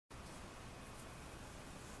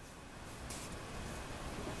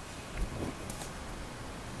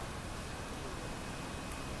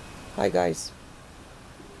Hi guys.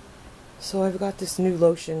 So I've got this new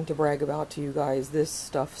lotion to brag about to you guys. This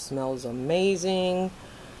stuff smells amazing.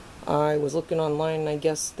 I was looking online and I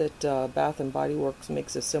guess that Bath and Body Works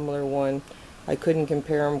makes a similar one. I couldn't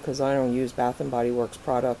compare them because I don't use Bath and Body Works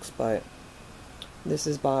products, but this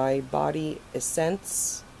is by Body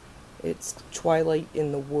Essence. It's Twilight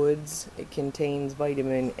in the Woods. It contains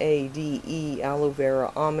vitamin A, D, E, aloe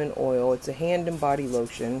vera, almond oil. It's a hand and body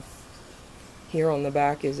lotion. Here on the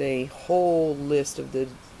back is a whole list of the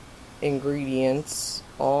ingredients,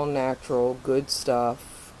 all natural, good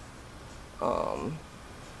stuff.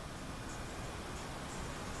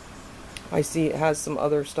 I see it has some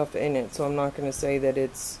other stuff in it, so I'm not going to say that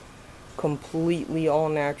it's completely all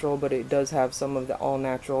natural, but it does have some of the all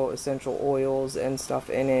natural essential oils and stuff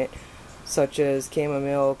in it, such as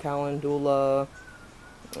chamomile, calendula,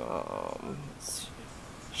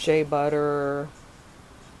 shea butter,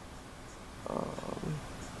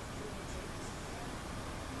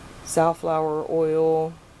 safflower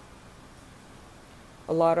oil.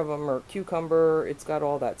 A lot of them are cucumber. It's got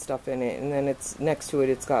all that stuff in it, and then it's next to it,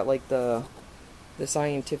 it's got like the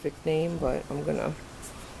scientific name, but I'm gonna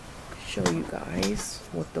show you guys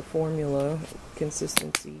what the formula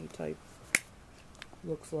consistency type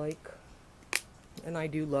looks like. And I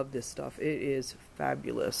do love this stuff. It is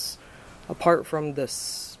fabulous. Apart from the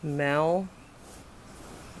smell,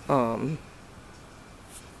 the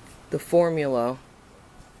formula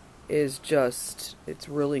is just, it's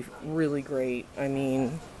really, really great. I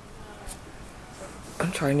mean,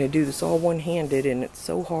 I'm trying to do this all one-handed and it's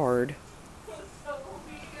so hard.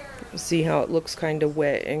 See how it looks kind of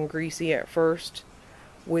wet and greasy at first?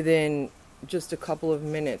 Within just a couple of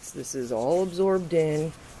minutes, this is all absorbed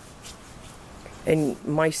in, and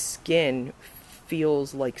my skin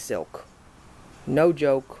feels like silk. No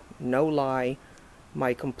joke, no lie.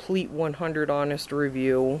 My complete 100 honest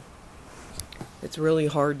review. It's really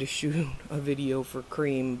hard to shoot a video for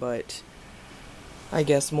cream, but I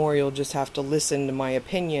guess more you'll just have to listen to my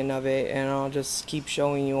opinion of it, and I'll just keep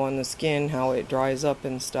showing you on the skin how it dries up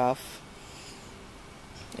and stuff.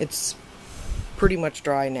 It's pretty much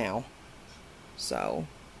dry now, so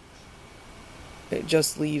it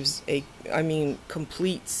just leaves a, I mean,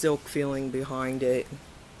 complete silk feeling behind it.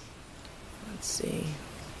 Let's see.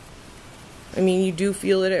 I mean, you do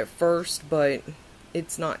feel it at first, but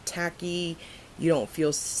it's not tacky. You don't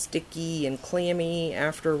feel sticky and clammy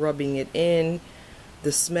after rubbing it in.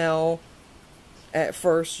 The smell, at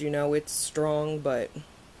first, you know, it's strong, but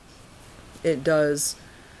it does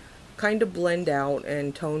kind of blend out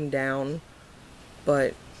and tone down.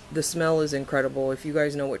 But the smell is incredible. If you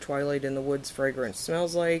guys know what Twilight in the Woods fragrance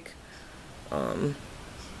smells like,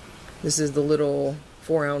 this is the little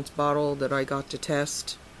 4-ounce bottle that I got to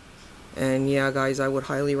test. And yeah, guys, I would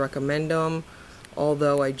highly recommend them.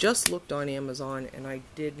 Although I just looked on Amazon and I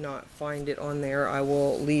did not find it on there. I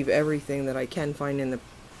will leave everything that I can find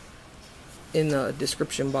in the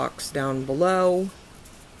description box down below.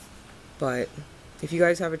 But if you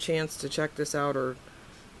guys have a chance to check this out or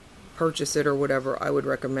purchase it or whatever, I would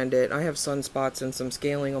recommend it. I have sunspots and some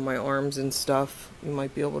scaling on my arms and stuff. You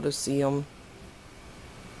might be able to see them.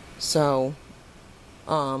 So,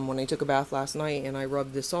 when I took a bath last night and I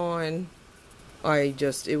rubbed this on,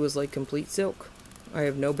 it was like complete silk. I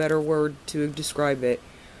have no better word to describe it.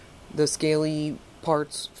 The scaly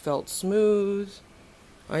parts felt smooth.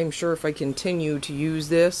 I'm sure if I continue to use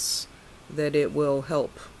this, that it will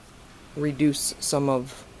help reduce some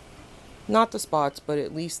of, not the spots, but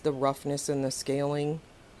at least the roughness and the scaling.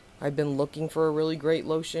 I've been looking for a really great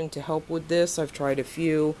lotion to help with this. I've tried a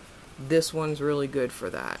few. This one's really good for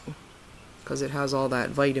that, because it has all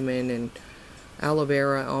that vitamin and aloe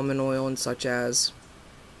vera, almond oil, and such as.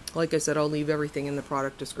 Like I said, I'll leave everything in the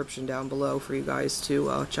product description down below for you guys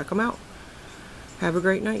to check them out. Have a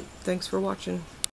great night. Thanks for watching.